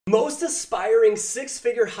Most aspiring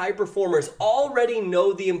six-figure high performers already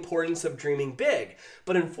know the importance of dreaming big,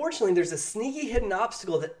 but unfortunately there's a sneaky hidden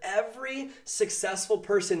obstacle that every successful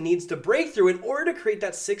person needs to break through in order to create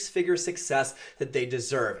that six-figure success that they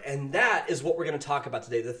deserve. And that is what we're going to talk about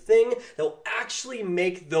today, the thing that will actually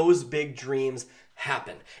make those big dreams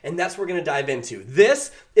happen. And that's what we're going to dive into.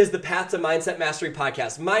 This is the Path to Mindset Mastery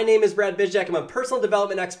podcast. My name is Brad Bizjack. I'm a personal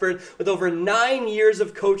development expert with over 9 years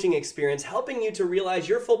of coaching experience, helping you to realize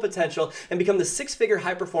your full potential and become the six-figure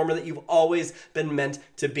high performer that you've always been meant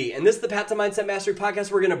to be. And this is the Path to Mindset Mastery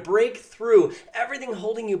podcast. We're going to break through everything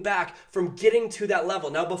holding you back from getting to that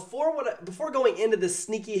level. Now, before going into this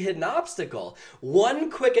sneaky hidden obstacle,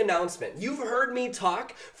 one quick announcement. You've heard me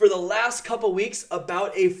talk for the last couple weeks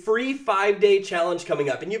about a free 5-day challenge coming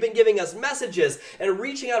up, and you've been giving us messages and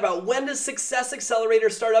reaching out about when does Success Accelerator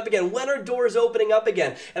start up again, when are doors opening up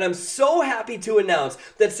again, and I'm so happy to announce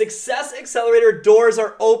that Success Accelerator doors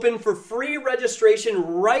are open for free registration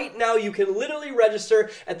right now. You can literally register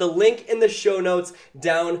at the link in the show notes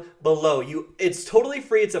down below. It's totally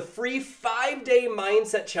free. It's a free 5-day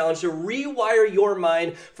mindset challenge to rewire your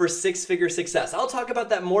mind for six-figure success. I'll talk about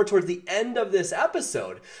that more towards the end of this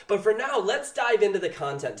episode, but for now, let's dive into the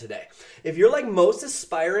content today. If you're like most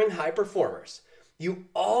aspiring high performers, you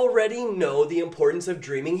already know the importance of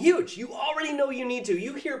dreaming huge. You already know you need to.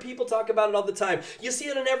 You hear people talk about it all the time. You see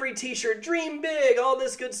it on every t-shirt, dream big, all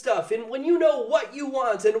this good stuff. And when you know what you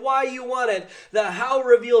want and why you want it, the how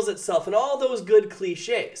reveals itself and all those good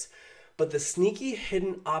cliches. But the sneaky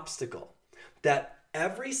hidden obstacle that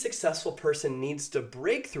every successful person needs to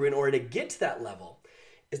break through in order to get to that level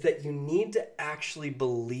is that you need to actually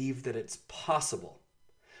believe that it's possible.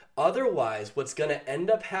 Otherwise, what's going to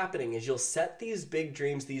end up happening is you'll set these big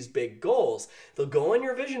dreams, these big goals. They'll go on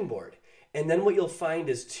your vision board. And then what you'll find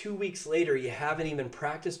is 2 weeks later, you haven't even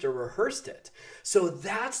practiced or rehearsed it. So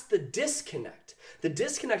that's the disconnect. The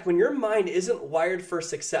disconnect when your mind isn't wired for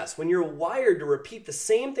success, when you're wired to repeat the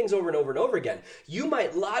same things over and over and over again, you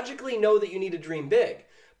might logically know that you need to dream big,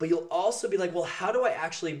 but you'll also be like, well, how do I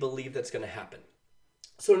actually believe that's going to happen?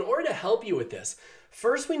 So in order to help you with this,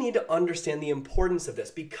 first we need to understand the importance of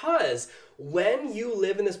this, because when you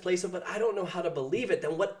live in this place of, but I don't know how to believe it,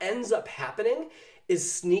 then what ends up happening is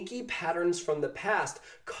sneaky patterns from the past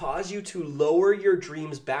cause you to lower your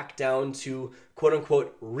dreams back down to quote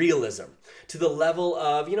unquote realism, to the level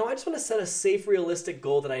of, I just want to set a safe, realistic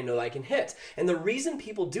goal that I know I can hit. And the reason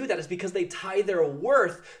people do that is because they tie their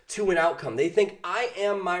worth to an outcome. They think I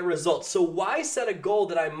am my results. So why set a goal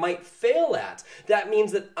that I might fail at? That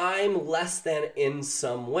means that I'm less than in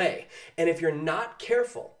some way. And if you're not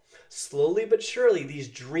careful, slowly but surely, these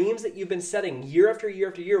dreams that you've been setting year after year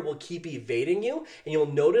after year will keep evading you, and you'll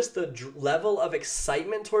notice the level of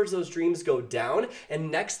excitement towards those dreams go down, and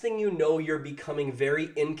next thing you know, you're becoming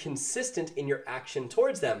very inconsistent in your action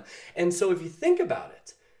towards them. And so if you think about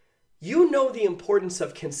it, you know the importance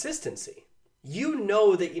of consistency. You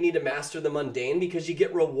know that you need to master the mundane because you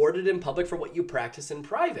get rewarded in public for what you practice in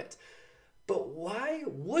private. But why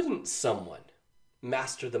wouldn't someone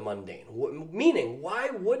master the mundane? Meaning,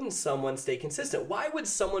 why wouldn't someone stay consistent? Why would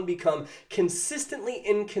someone become consistently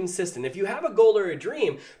inconsistent? If you have a goal or a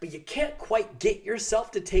dream, but you can't quite get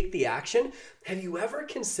yourself to take the action, have you ever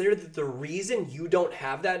considered that the reason you don't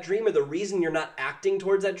have that dream, or the reason you're not acting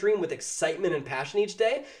towards that dream with excitement and passion each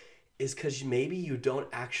day, is because maybe you don't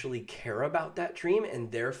actually care about that dream,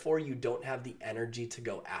 and therefore you don't have the energy to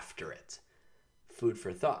go after it? Food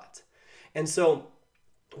for thought. And so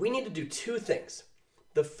we need to do two things.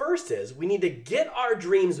 The first is we need to get our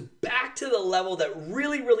dreams back to the level that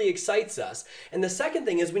really, really excites us. And the second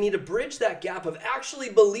thing is we need to bridge that gap of actually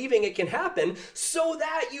believing it can happen so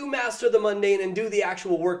that you master the mundane and do the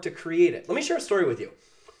actual work to create it. Let me share a story with you.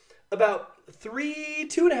 About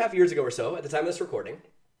 2.5 years ago or so, at the time of this recording,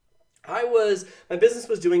 my business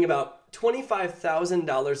was doing about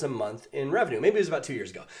 $25,000 a month in revenue. Maybe it was about 2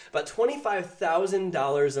 years ago. About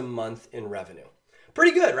 $25,000 a month in revenue.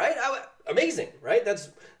 Pretty good, right? Amazing, right? That's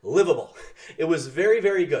livable. It was very,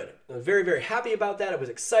 very good. I was very, very happy about that. It was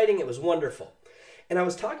exciting. It was wonderful. And I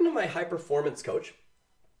was talking to my high performance coach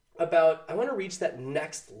about, I want to reach that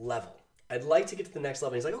next level. I'd like to get to the next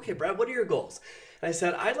level. He's like, okay, Brad, what are your goals? And I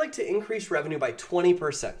said, I'd like to increase revenue by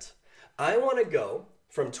 20%. I want to go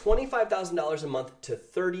from $25,000 a month to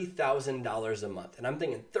 $30,000 a month. And I'm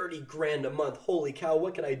thinking 30 grand a month. Holy cow,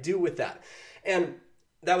 what can I do with that? And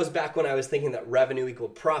that was back when I was thinking that revenue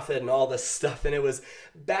equaled profit and all this stuff. And it was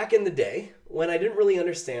back in the day when I didn't really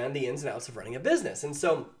understand the ins and outs of running a business. And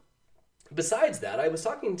so besides that, I was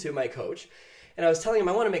talking to my coach and I was telling him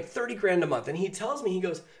I want to make 30 grand a month. And he tells me, he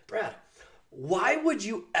goes, Brad, why would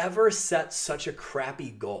you ever set such a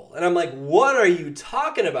crappy goal? And I'm like, what are you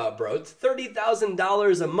talking about, bro?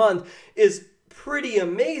 $30,000 a month is pretty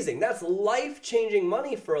amazing. That's life-changing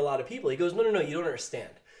money for a lot of people. He goes, no, you don't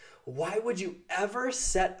understand. Why would you ever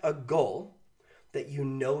set a goal that you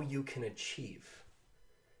know you can achieve?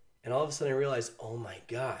 And all of a sudden I realized, oh my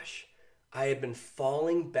gosh, I had been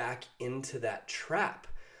falling back into that trap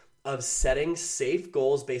of setting safe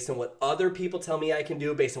goals based on what other people tell me I can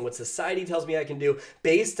do, based on what society tells me I can do,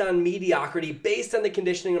 based on mediocrity, based on the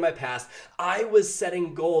conditioning of my past. I was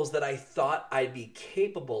setting goals that I thought I'd be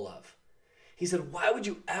capable of. He said, why would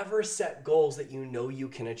you ever set goals that you know you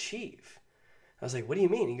can achieve? I was like, what do you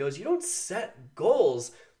mean? He goes, you don't set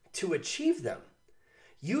goals to achieve them.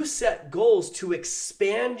 You set goals to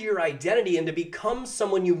expand your identity and to become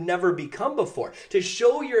someone you've never become before, to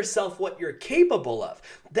show yourself what you're capable of.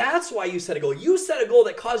 That's why you set a goal. You set a goal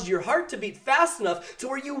that caused your heart to beat fast enough to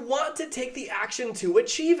where you want to take the action to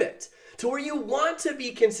achieve it, to where you want to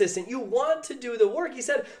be consistent. You want to do the work. He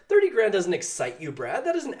said, 30 grand doesn't excite you, Brad.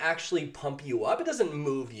 That doesn't actually pump you up. It doesn't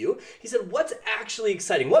move you. He said, what's actually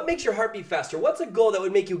exciting? What makes your heart beat faster? What's a goal that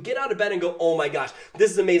would make you get out of bed and go, oh my gosh,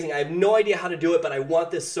 this is amazing. I have no idea how to do it, but I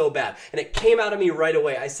want this so bad. And it came out of me right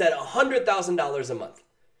away. I said $100,000 a month.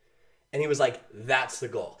 And he was like, that's the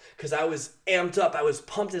goal. Because I was amped up. I was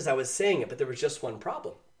pumped as I was saying it, but there was just one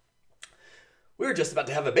problem. We were just about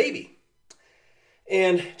to have a baby.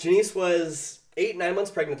 And Janice was 9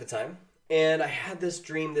 months pregnant at the time. And I had this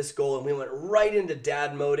dream, this goal, and we went right into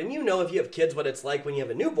dad mode. And you know, if you have kids, what it's like when you have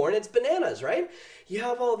a newborn, it's bananas, right? You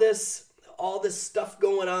have all this stuff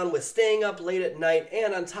going on with staying up late at night.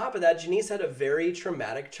 And on top of that, Janice had a very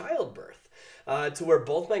traumatic childbirth. To where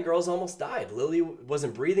both my girls almost died. Lily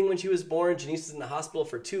wasn't breathing when she was born. Janice was in the hospital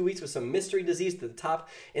for 2 weeks with some mystery disease that the top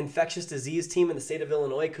infectious disease team in the state of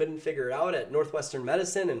Illinois couldn't figure it out at Northwestern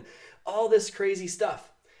Medicine, and all this crazy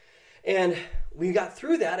stuff. And we got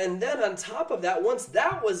through that, and then on top of that, once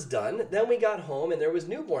that was done, then we got home and there was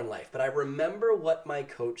newborn life. But I remember what my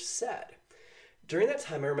coach said. During that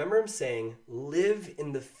time, I remember him saying, live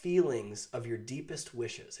in the feelings of your deepest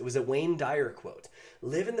wishes. It was a Wayne Dyer quote.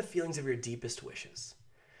 Live in the feelings of your deepest wishes.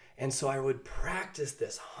 And so I would practice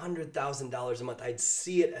this $100,000 a month. I'd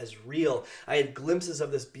see it as real. I had glimpses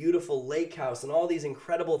of this beautiful lake house and all these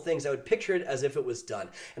incredible things. I would picture it as if it was done.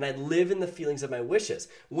 And I'd live in the feelings of my wishes.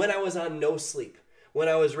 When I was on no sleep, when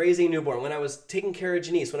I was raising a newborn, when I was taking care of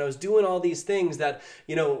Janice, when I was doing all these things that,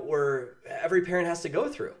 were every parent has to go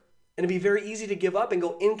through. And it'd be very easy to give up and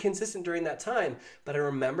go inconsistent during that time. But I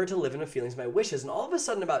remember to live in the feelings of my wishes. And all of a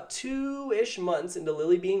sudden, about 2-ish months into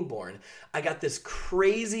Lily being born, I got this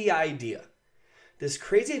crazy idea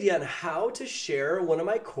on how to share one of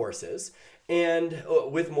my courses and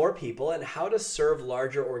with more people and how to serve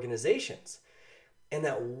larger organizations. And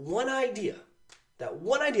that one idea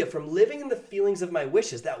from living in the feelings of my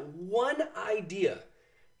wishes, that one idea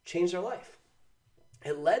changed our life.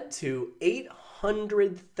 It led to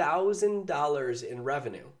 $800,000 in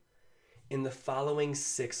revenue in the following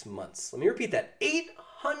 6 months. Let me repeat that.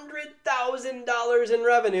 $800,000 in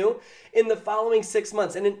revenue in the following 6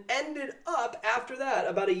 months. And it ended up after that,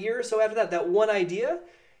 about a year or so after that, that one idea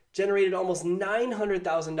generated almost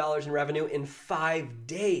 $900,000 in revenue in 5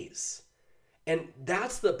 days. And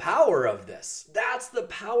that's the power of this. That's the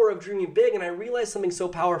power of dreaming big. And I realized something so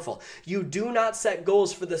powerful. You do not set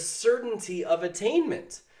goals for the certainty of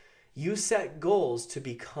attainment. You set goals to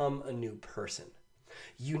become a new person.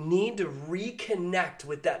 You need to reconnect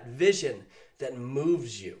with that vision that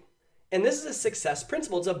moves you. And this is a success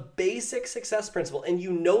principle. It's a basic success principle. And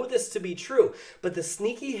you know this to be true. But the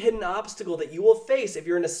sneaky hidden obstacle that you will face if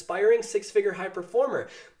you're an aspiring six-figure high performer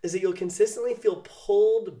is that you'll consistently feel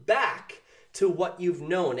pulled back to what you've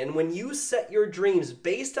known. And when you set your dreams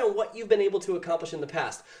based on what you've been able to accomplish in the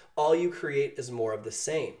past, all you create is more of the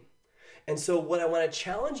same. And so what I want to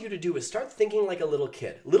challenge you to do is start thinking like a little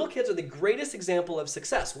kid. Little kids are the greatest example of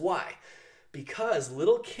success. Why? Because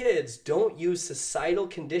little kids don't use societal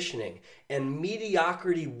conditioning and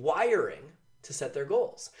mediocrity wiring to set their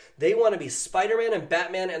goals. They want to be Spider-Man and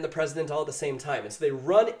Batman and the president all at the same time. And so they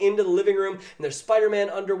run into the living room in their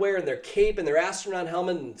Spider-Man underwear and their cape and their astronaut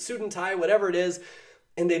helmet and suit and tie, whatever it is,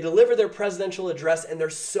 and they deliver their presidential address and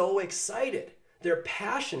they're so excited. They're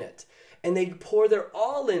passionate. And they pour their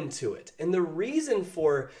all into it. And the reason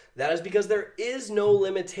for that is because there is no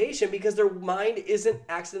limitation, because their mind isn't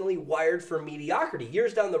accidentally wired for mediocrity.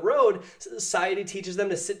 Years down the road, society teaches them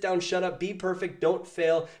to sit down, shut up, be perfect, don't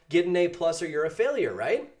fail, get an A+, or you're a failure,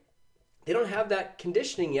 right? They don't have that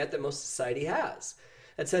conditioning yet that most society has.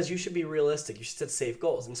 That says you should be realistic, you should set safe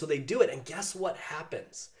goals. And so they do it, and guess what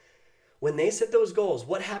happens? When they set those goals,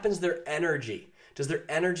 what happens to their energy? Does their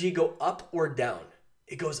energy go up or down?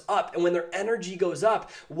 It goes up. And when their energy goes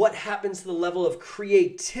up, what happens to the level of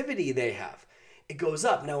creativity they have? It goes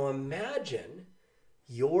up. Now imagine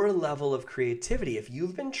your level of creativity. If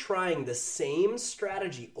you've been trying the same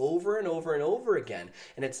strategy over and over and over again,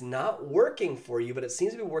 and it's not working for you, but it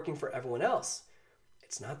seems to be working for everyone else,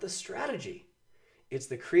 it's not the strategy. It's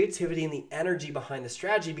the creativity and the energy behind the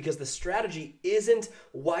strategy, because the strategy isn't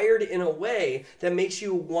wired in a way that makes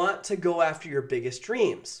you want to go after your biggest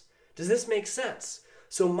dreams. Does this make sense?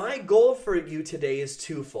 So my goal for you today is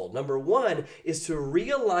twofold. Number one is to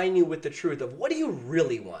realign you with the truth of what do you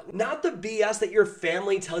really want? Not the BS that your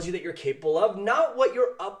family tells you that you're capable of, not what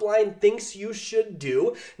your upline thinks you should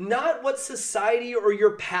do, not what society or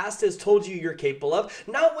your past has told you you're capable of,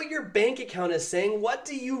 not what your bank account is saying. What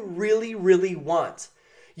do you really, really want?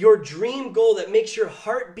 Your dream goal that makes your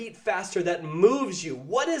heart beat faster, that moves you.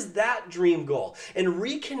 What is that dream goal? And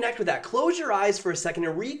reconnect with that. Close your eyes for a second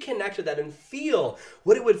and reconnect with that and feel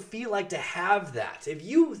what it would feel like to have that. If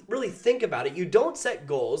you really think about it, you don't set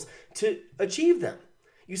goals to achieve them.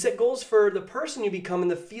 You set goals for the person you become and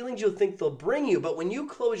the feelings you'll think they'll bring you. But when you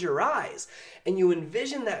close your eyes and you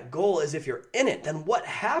envision that goal as if you're in it, then what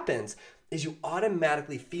happens is you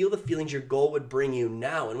automatically feel the feelings your goal would bring you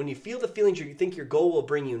now. And when you feel the feelings you think your goal will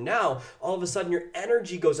bring you now, all of a sudden your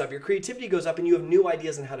energy goes up, your creativity goes up, and you have new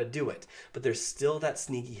ideas on how to do it. But there's still that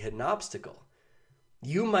sneaky hidden obstacle.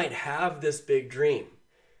 You might have this big dream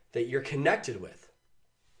that you're connected with,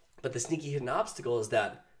 but the sneaky hidden obstacle is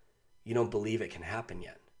that you don't believe it can happen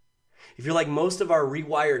yet. If you're like most of our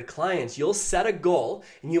rewired clients, you'll set a goal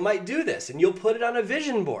and you might do this and you'll put it on a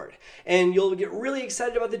vision board and you'll get really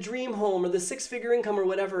excited about the dream home or the six-figure income or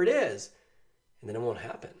whatever it is, and then it won't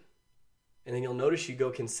happen. And then you'll notice you go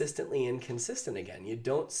consistently inconsistent again. You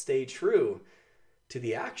don't stay true to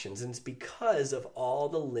the actions, and it's because of all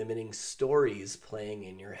the limiting stories playing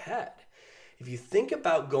in your head. If you think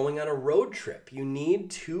about going on a road trip, you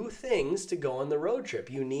need two things to go on the road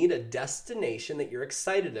trip. You need a destination that you're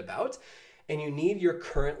excited about, and you need your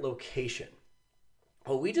current location.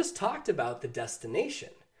 Well, we just talked about the destination,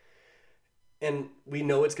 and we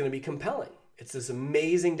know it's going to be compelling. It's this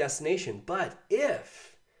amazing destination. But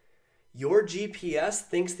if your GPS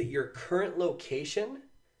thinks that your current location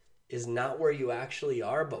is not where you actually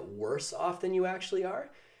are, but worse off than you actually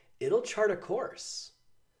are, it'll chart a course.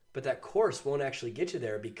 But that course won't actually get you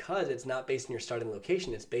there because it's not based on your starting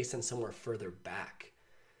location. It's based on somewhere further back.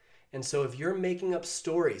 And so if you're making up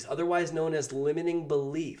stories, otherwise known as limiting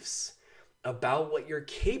beliefs, about what you're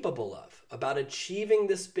capable of, about achieving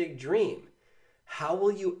this big dream, how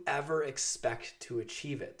will you ever expect to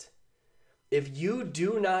achieve it? If you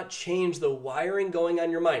do not change the wiring going on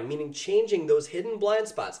in your mind, meaning changing those hidden blind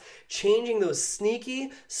spots, changing those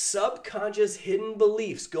sneaky, subconscious hidden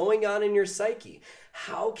beliefs going on in your psyche,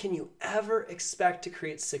 how can you ever expect to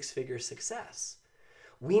create six-figure success?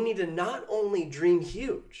 We need to not only dream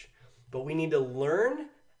huge, but we need to learn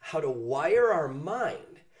how to wire our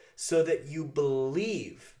mind so that you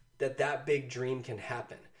believe that that big dream can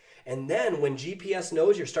happen. And then when GPS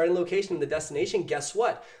knows your starting location and the destination, guess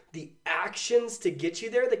what? The actions to get you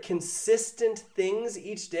there, the consistent things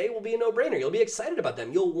each day will be a no-brainer. You'll be excited about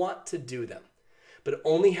them. You'll want to do them. But it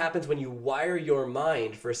only happens when you wire your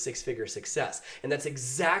mind for a six-figure success. And that's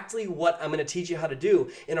exactly what I'm going to teach you how to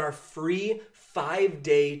do in our free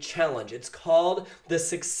 5-day challenge. It's called the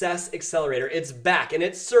Success Accelerator. It's back, and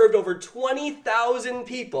it's served over 20,000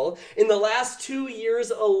 people in the last 2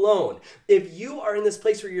 years alone. If you are in this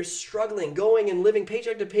place where you're struggling, going and living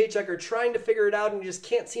paycheck to paycheck, or trying to figure it out and you just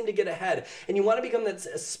can't seem to get ahead, and you want to become that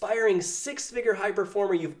aspiring six-figure high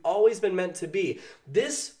performer you've always been meant to be,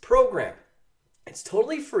 this program, it's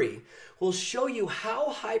totally free, will show you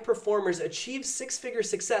how high performers achieve six-figure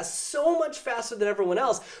success so much faster than everyone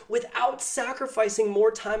else without sacrificing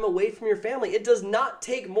more time away from your family. It does not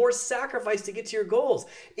take more sacrifice to get to your goals.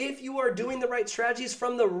 If you are doing the right strategies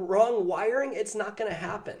from the wrong wiring, it's not going to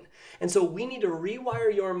happen. And so we need to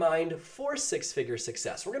rewire your mind for six-figure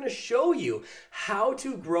success. We're going to show you how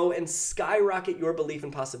to grow and skyrocket your belief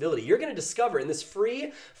in possibility. You're going to discover in this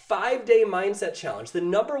free 5-day mindset challenge the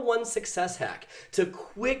number one success hack to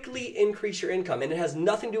quickly increase your income, and it has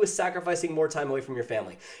nothing to do with sacrificing more time away from your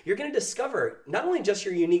family. You're going to discover not only just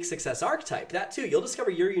your unique success archetype, that too, you'll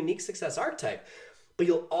discover your unique success archetype, but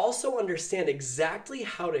you'll also understand exactly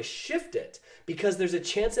how to shift it because there's a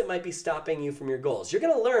chance it might be stopping you from your goals. You're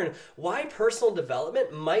going to learn why personal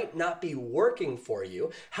development might not be working for you,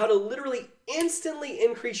 how to literally instantly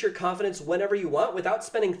increase your confidence whenever you want without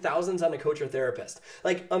spending thousands on a coach or therapist.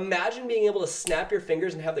 Like, imagine being able to snap your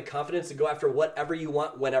fingers and have the confidence to go after whatever you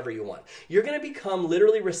want whenever you want. You're going to become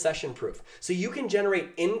literally recession proof, so you can generate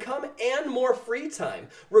income and more free time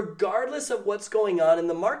regardless of what's going on in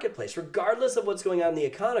the marketplace, regardless of what's going on in the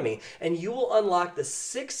economy, and you will unlock the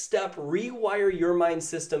 6-step rewire your mind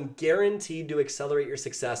system guaranteed to accelerate your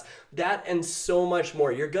success. That and so much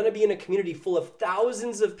more. You're going to be in a community full of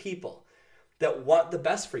thousands of people that want the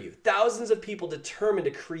best for you. Thousands of people determined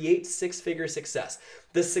to create 6-figure success.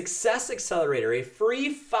 The Success Accelerator, a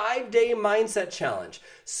free 5-day mindset challenge,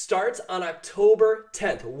 starts on October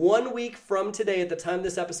 10th, 1 week from today at the time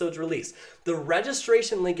this episode's released. The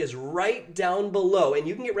registration link is right down below, and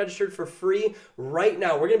you can get registered for free right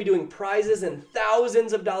now. We're going to be doing prizes and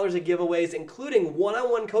thousands of dollars of giveaways, including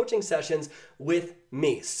one-on-one coaching sessions with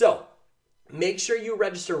me. So, make sure you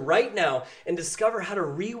register right now and discover how to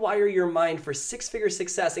rewire your mind for 6-figure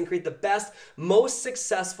success and create the best, most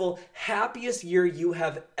successful, happiest year you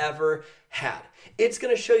have ever had. It's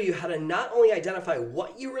going to show you how to not only identify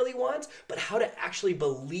what you really want, but how to actually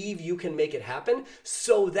believe you can make it happen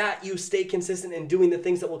so that you stay consistent in doing the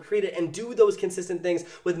things that will create it and do those consistent things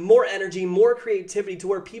with more energy, more creativity to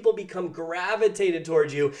where people become gravitated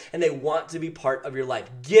towards you and they want to be part of your life.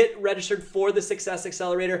 Get registered for the Success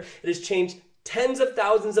Accelerator. It has changed tens of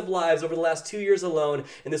thousands of lives over the last 2 years alone,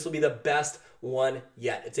 and this will be the best one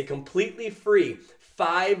yet. It's a completely free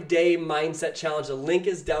 5-day mindset challenge. The link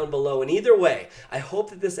is down below. And either way, I hope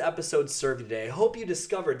that this episode served you today. I hope you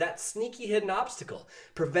discovered that sneaky hidden obstacle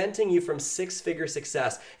preventing you from 6-figure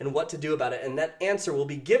success and what to do about it. And that answer will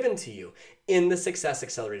be given to you in the Success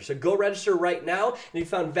Accelerator. So go register right now. And if you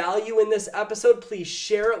found value in this episode, please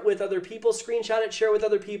share it with other people. Screenshot it, share it with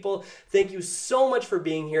other people. Thank you so much for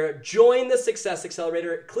being here. Join the Success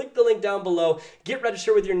Accelerator. Click the link down below. Get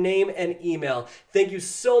registered with your name and email. Thank you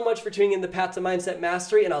so much for tuning in the Path to Mindset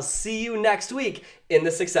Mastery, and I'll see you next week in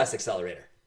the Success Accelerator.